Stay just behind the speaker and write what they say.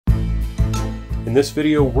In this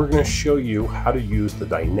video, we're going to show you how to use the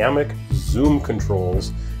dynamic zoom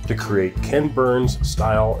controls to create Ken Burns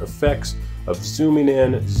style effects of zooming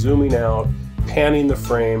in, zooming out, panning the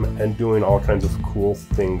frame, and doing all kinds of cool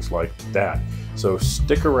things like that. So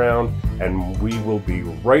stick around and we will be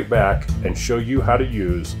right back and show you how to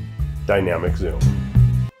use dynamic zoom.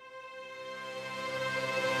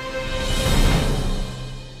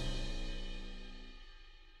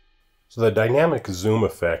 So the dynamic zoom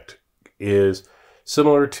effect is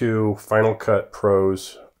similar to Final Cut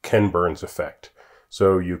Pro's Ken Burns effect.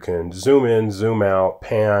 So you can zoom in, zoom out,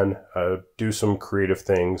 pan, do some creative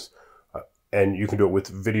things, and you can do it with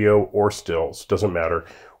video or stills, doesn't matter.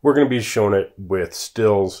 We're going to be showing it with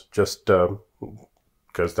stills just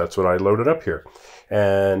because that's what I loaded up here.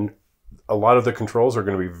 And a lot of the controls are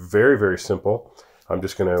going to be very, very simple. I'm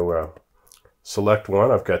just going to select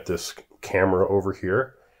one. I've got this camera over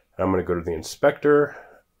here. I'm going to go to the inspector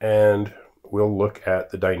and we'll look at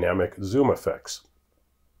the dynamic zoom effects.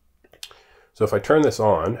 So if I turn this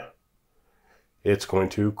on, it's going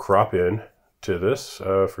to crop in to this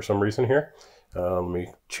for some reason here. Let me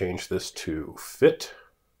change this to fit.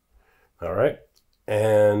 All right.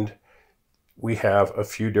 And we have a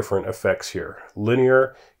few different effects here.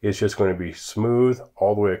 Linear is just going to be smooth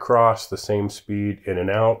all the way across, the same speed in and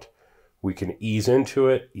out. We can ease into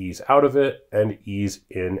it, ease out of it, and ease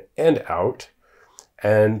in and out.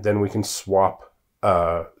 And then we can swap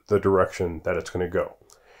the direction that it's going to go.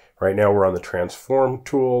 Right now we're on the transform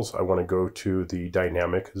tools. I want to go to the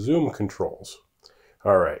dynamic zoom controls.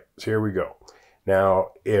 All right, so here we go.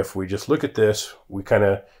 Now, if we just look at this, we kind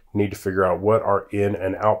of need to figure out what our in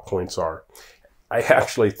and out points are. I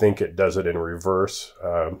actually think it does it in reverse.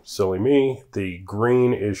 Silly me. The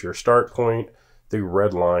green is your start point. The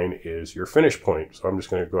red line is your finish point. So I'm just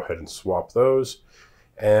going to go ahead and swap those.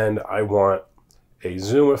 And I want a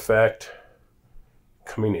zoom effect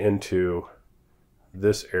coming into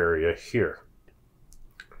this area here.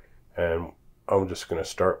 And I'm just going to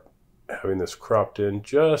start having this cropped in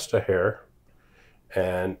just a hair.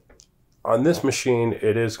 And on this machine,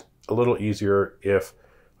 it is a little easier if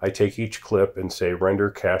I take each clip and say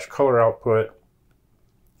render cache color output,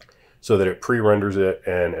 so that it pre-renders it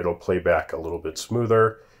and it'll play back a little bit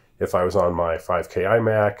smoother. If I was on my 5K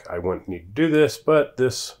iMac, I wouldn't need to do this, but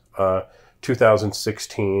this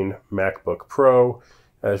 2016 MacBook Pro,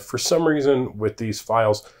 for some reason with these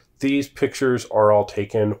files, these pictures are all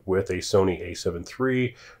taken with a Sony a7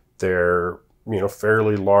 III. They're,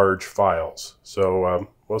 fairly large files. So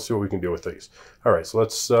we'll see what we can do with these. All right, so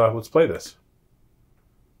let's play this.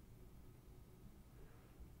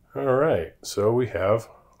 All right, so we have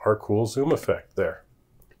our cool zoom effect there.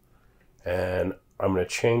 And I'm going to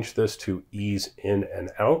change this to ease in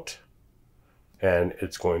and out, and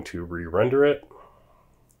it's going to re-render it.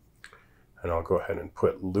 And I'll go ahead and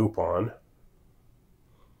put loop on.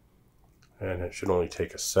 And it should only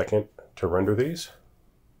take a second to render these.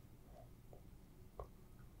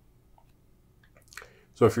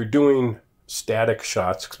 So if you're doing static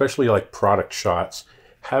shots, especially like product shots,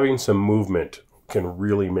 having some movement can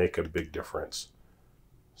really make a big difference.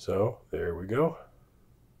 So there we go.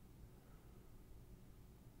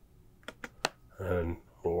 And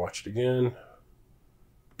we'll watch it again.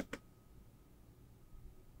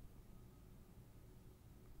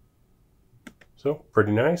 So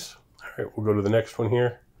pretty nice. All right, we'll go to the next one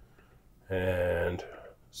here and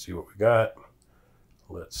see what we got.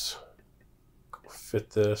 Let's fit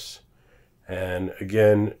this. And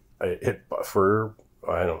again, for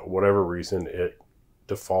I don't know, whatever reason, it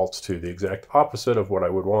defaults to the exact opposite of what I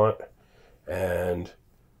would want. And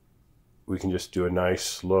we can just do a nice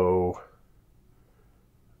slow,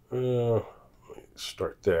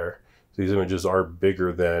 start there. These images are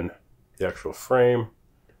bigger than the actual frame.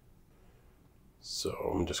 So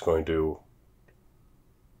I'm just going to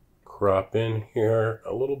crop in here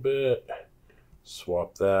a little bit,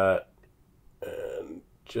 swap that, and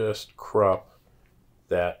just crop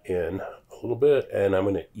that in a little bit. And I'm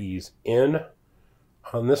going to ease in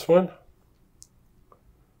on this one.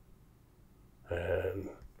 And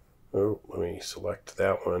let me select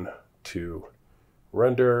that one to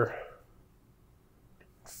render.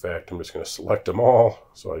 In fact, I'm just going to select them all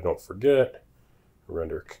so I don't forget.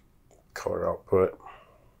 Render color output.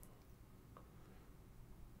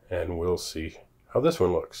 And we'll see how this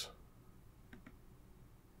one looks.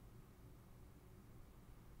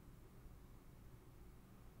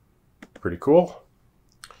 Pretty cool.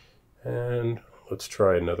 And let's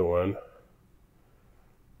try another one.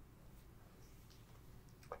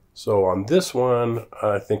 So on this one,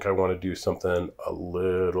 I think I want to do something a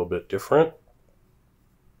little bit different.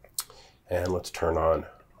 And let's turn on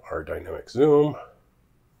our dynamic zoom.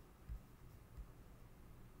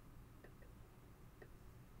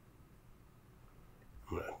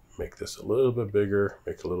 I'm going to make this a little bit bigger,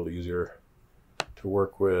 make it a little easier to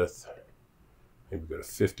work with. Maybe go to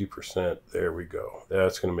 50%. There we go.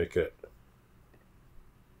 That's going to make it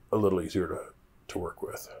a little easier to work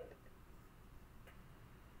with.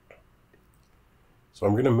 So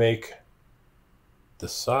I'm going to make the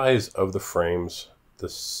size of the frames the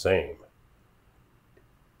same.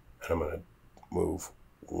 And I'm going to move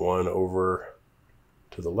one over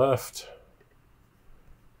to the left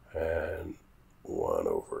and one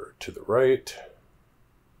over to the right.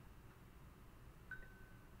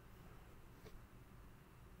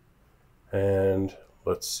 And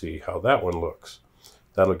let's see how that one looks.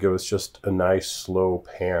 That'll give us just a nice slow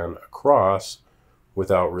pan across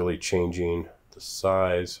without really changing the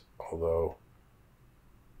size, although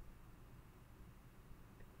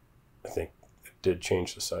I think it did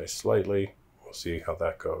change the size slightly. We'll see how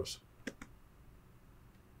that goes.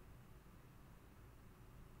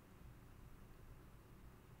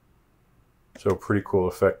 So pretty cool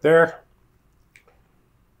effect there.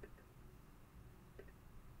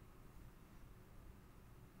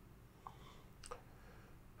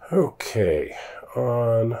 Okay,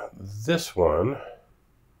 on this one,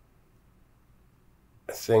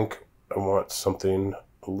 I think I want something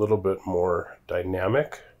a little bit more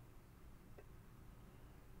dynamic.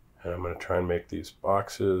 And I'm going to try and make these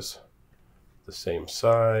boxes the same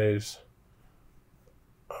size.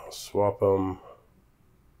 I'll swap them.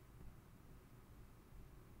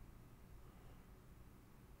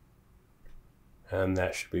 And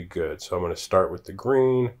that should be good. So I'm going to start with the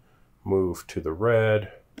green, move to the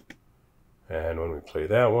red. And when we play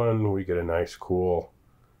that one, we get a nice, cool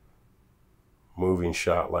moving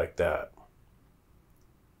shot like that.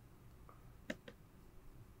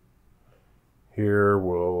 Here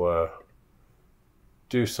we'll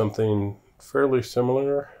do something fairly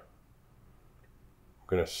similar. I'm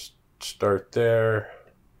going to start there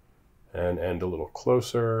and end a little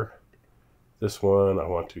closer. This one I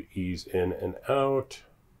want to ease in and out.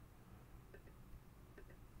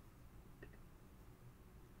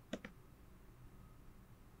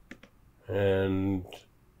 And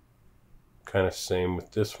kind of same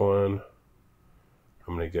with this one.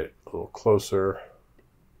 I'm going to get a little closer.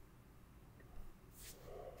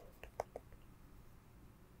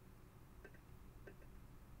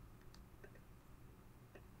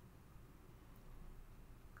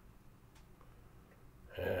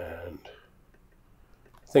 And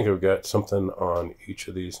I think I've got something on each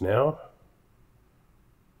of these now.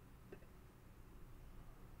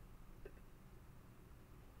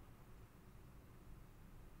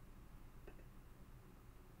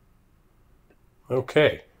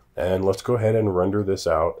 Okay, and let's go ahead and render this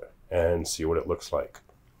out and see what it looks like.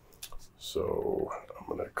 So I'm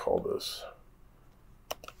going to call this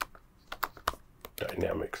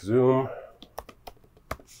dynamic zoom.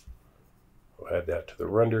 I'll add that to the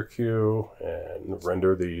render queue and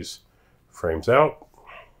render these frames out.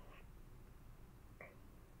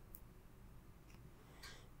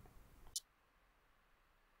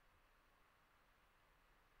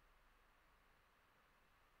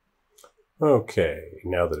 Okay,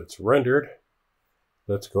 now that it's rendered,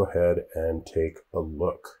 let's go ahead and take a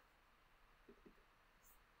look.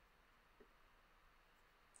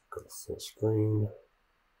 Go to full screen.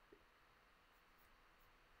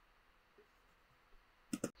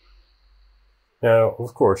 Now,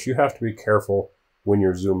 of course, you have to be careful when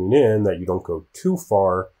you're zooming in that you don't go too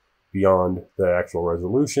far beyond the actual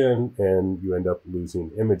resolution and you end up losing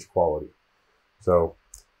image quality. So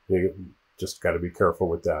you just got to be careful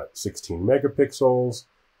with that. 16 megapixels,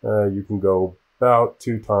 you can go about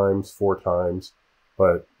 2 times, 4 times,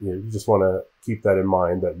 but you just want to keep that in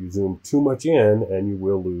mind that you zoom too much in and you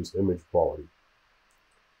will lose image quality.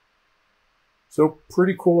 So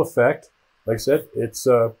pretty cool effect. Like I said, it's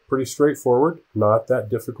pretty straightforward, not that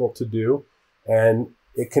difficult to do, and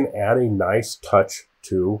it can add a nice touch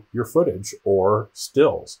to your footage or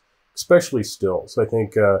stills, especially stills. I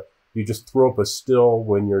think you just throw up a still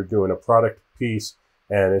when you're doing a product piece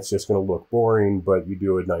and it's just going to look boring, but you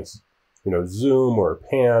do a nice, zoom or a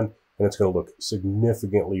pan and it's going to look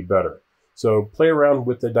significantly better. So play around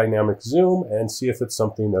with the dynamic zoom and see if it's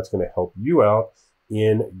something that's going to help you out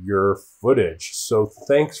in your footage. So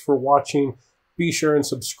thanks for watching. Be sure and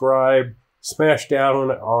subscribe, smash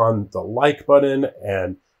down on the like button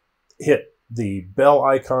and hit the bell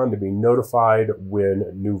icon to be notified when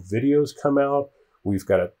new videos come out. We've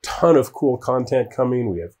got a ton of cool content coming.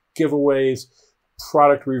 We have giveaways,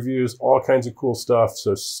 product reviews, all kinds of cool stuff.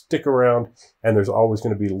 So stick around and there's always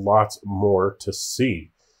going to be lots more to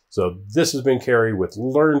see. So this has been Carrie with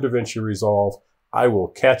Learn DaVinci Resolve. I will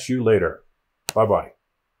catch you later. Bye-bye.